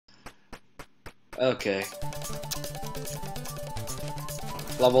Okay.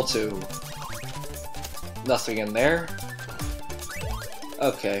 Level 2. Nothing in there.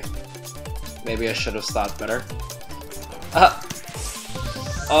 Okay. Maybe I should have thought better.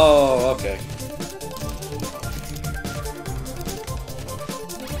 Oh, okay.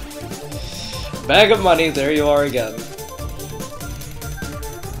 Bag of money, there you are again.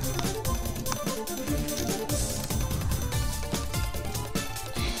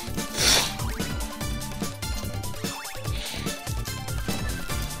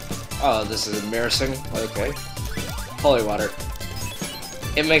 Oh, this is embarrassing. Okay. Holy water.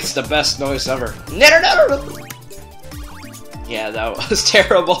 It makes the best noise ever. Yeah, that was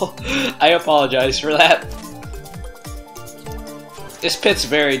terrible. I apologize for that. This pit's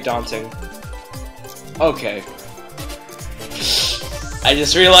very daunting. Okay. I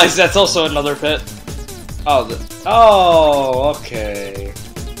just realized that's also another pit. Oh, oh, okay.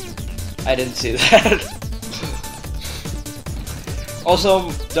 I didn't see that.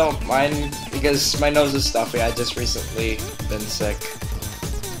 Also, don't mind, because my nose is stuffy. I just recently been sick.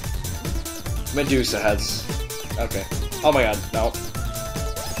 Medusa heads. Okay. Oh my god, no.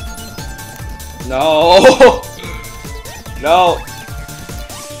 No! No!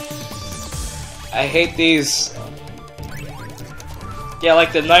 I hate these. Yeah,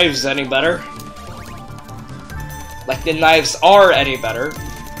 like the knives any better? Like the knives are any better?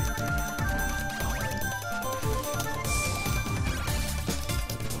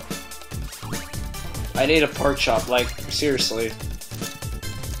 I need a pork chop, like, seriously.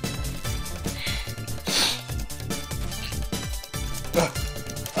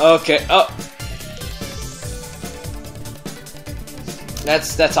 Okay, oh.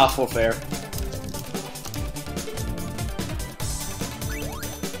 That's awful fair.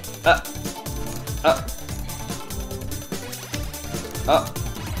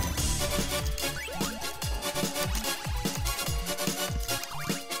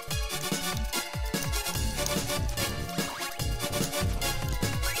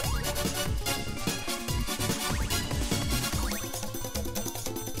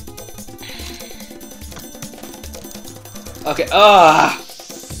 Okay,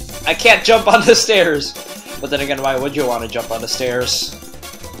 I can't jump on the stairs. But then again, why would you want to jump on the stairs?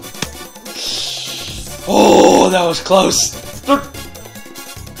 Oh, that was close.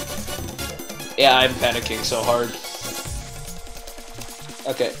 Yeah, I'm panicking so hard.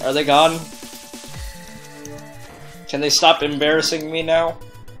 Okay, are they gone? Can they stop embarrassing me now?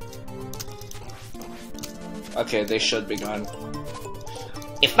 Okay, they should be gone.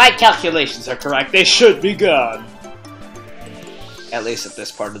 If my calculations are correct, they should be gone. At least at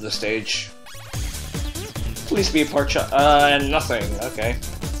this part of the stage. Please be a pork chop. Nothing. Okay.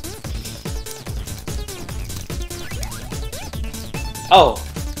 Oh,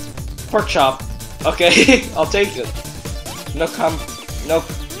 pork chop. Okay, I'll take it.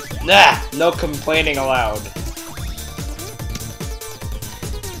 No complaining allowed.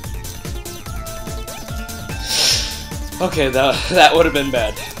 Okay, that would have been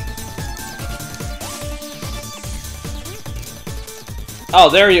bad. Oh,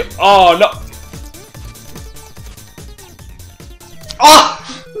 there you. Oh no. Oh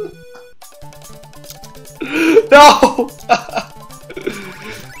no.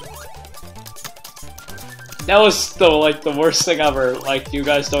 That was the worst thing ever. Like, you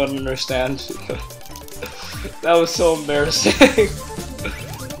guys don't understand. That was so embarrassing.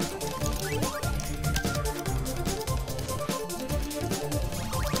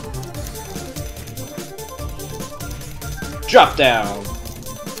 Drop down.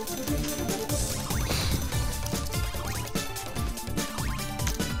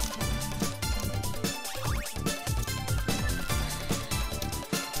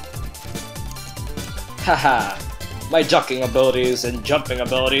 Haha, my ducking abilities and jumping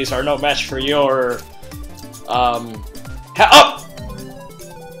abilities are no match for your, oh!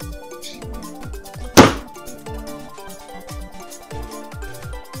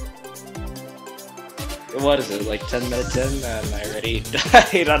 What is it, like 10 minutes in, and I already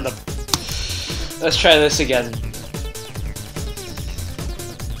died on the... Let's try this again.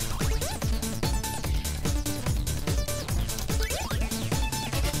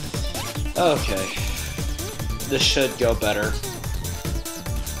 Okay. This should go better.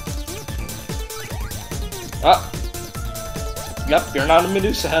 Oh! Yep, you're not a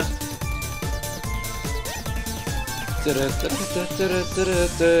Medusa head.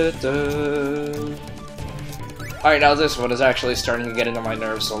 Alright, now this one is actually starting to get into my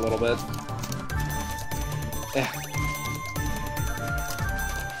nerves a little bit. Yeah.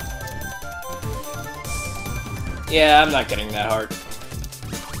 Yeah, I'm not getting that hard.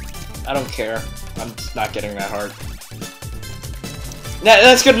 I don't care. I'm not getting that hard.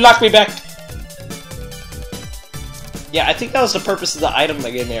 That's gonna knock me back. Yeah, I think that was the purpose of the item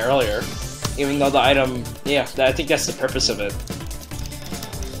they gave me earlier. Even though the item... Yeah, I think that's the purpose of it.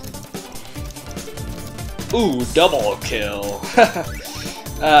 Ooh, double kill.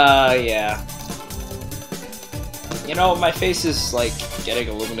 Yeah. You know, my face is, like, getting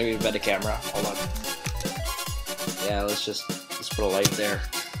illuminated by the camera. Hold on. Yeah, let's put a light there.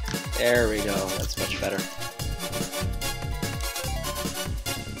 There we go. That's much better.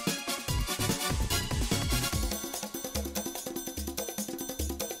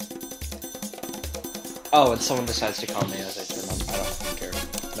 Oh, and someone decides to call me as I turn on. I don't care.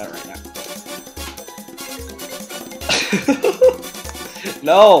 Not right now.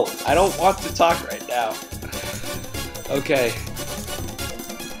 No! I don't want to talk right now. Okay.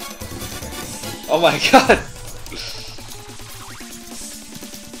 Oh my god!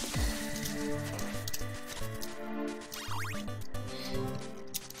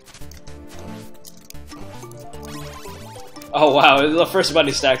 Oh wow, the first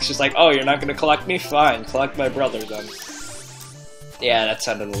money stack's just like, oh, you're not gonna collect me? Fine, collect my brother then. Yeah, that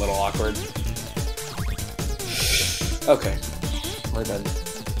sounded a little awkward. Okay, we're done.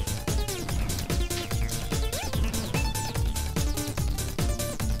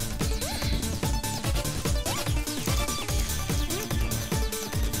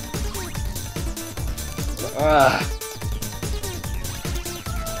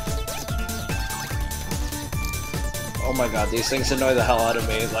 Oh my god, these things annoy the hell out of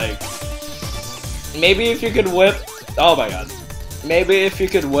me, like... Maybe if you could whip... Oh my god. Maybe if you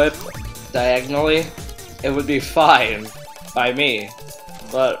could whip diagonally, it would be fine by me.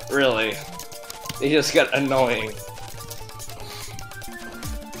 But really, they just get annoying.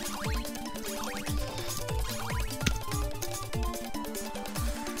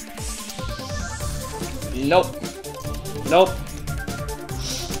 Nope. Nope.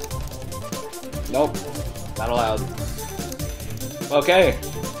 Nope. Not allowed. Okay.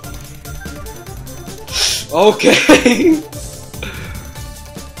 Okay.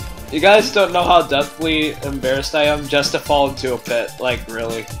 You guys don't know how deathly embarrassed I am just to fall into a pit. Like,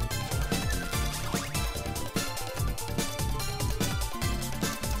 really.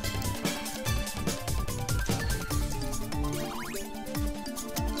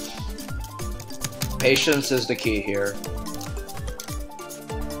 Patience is the key here.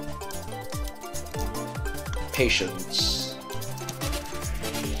 Patience.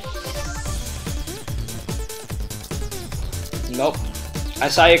 Nope. I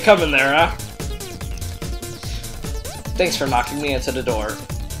saw you coming there, huh? Thanks for knocking me into the door.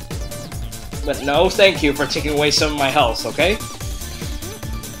 But no, thank you for taking away some of my health, okay?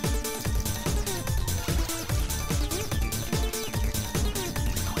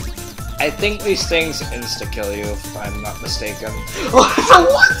 I think these things insta-kill you, if I'm not mistaken. What?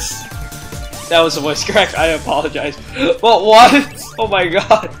 That was a voice crack, I apologize. But what? Oh my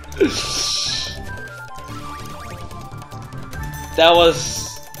god. That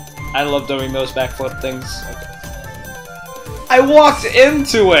was... I love doing those backflip things. Okay. I walked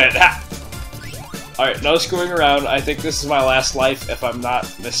into it! Alright, no screwing around. I think this is my last life, if I'm not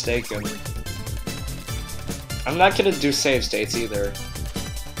mistaken. I'm not gonna do save states either.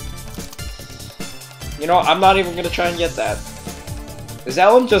 You know, I'm not even gonna try and get that. Is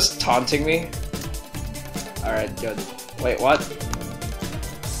that one just taunting me? Alright, good. Wait, what?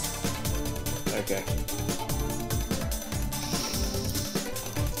 Okay.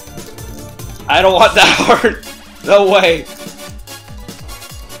 I don't want that heart! No way!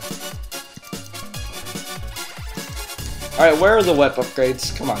 Alright, where are the whip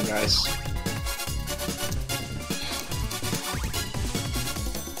upgrades? Come on, guys.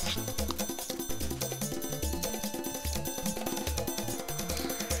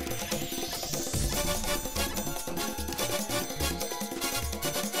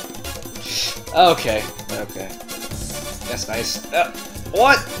 Okay, okay. That's nice.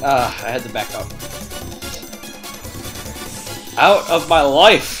 What? I had to back up. Out of my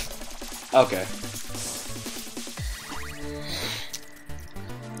life! Okay.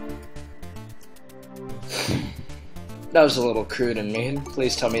 That was a little crude and mean.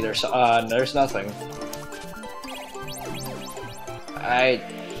 Please tell me there's nothing. I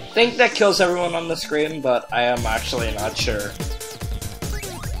think that kills everyone on the screen, but I am actually not sure.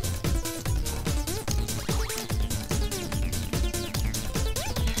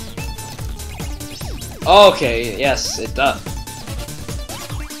 Okay, yes, it does.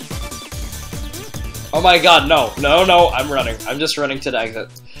 Oh my god, no. No, no, I'm running. I'm just running to the exit.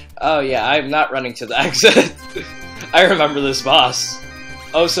 Oh yeah, I'm not running to the exit. I remember this boss.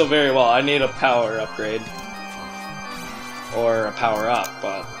 oh so very well. I need a power upgrade. Or a power up,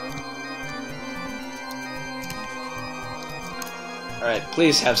 but... Alright,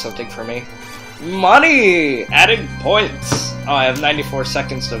 please have something for me. Money! Adding points! Oh, I have 94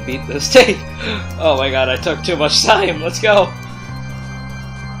 seconds to beat this stage. Oh my god, I took too much time. Let's go!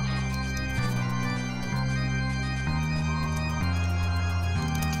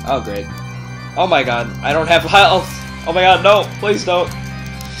 Oh, great. Oh my god, I don't have health! Oh my god, no! Please don't!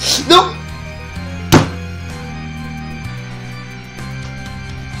 No!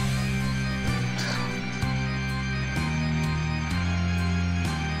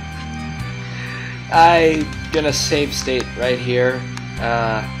 I'm gonna save state right here.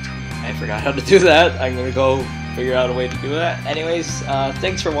 I forgot how to do that. I'm gonna go figure out a way to do that. Anyways,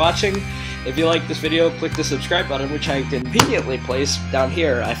 thanks for watching. If you like this video, click the subscribe button, which I conveniently placed down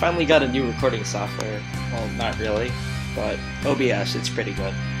here. I finally got a new recording software. Well, not really, but OBS, it's pretty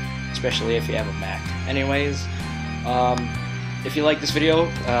good. Especially if you have a Mac. Anyways, if you like this video,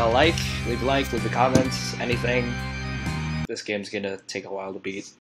 leave a like, leave a comment, anything. This game's gonna take a while to beat.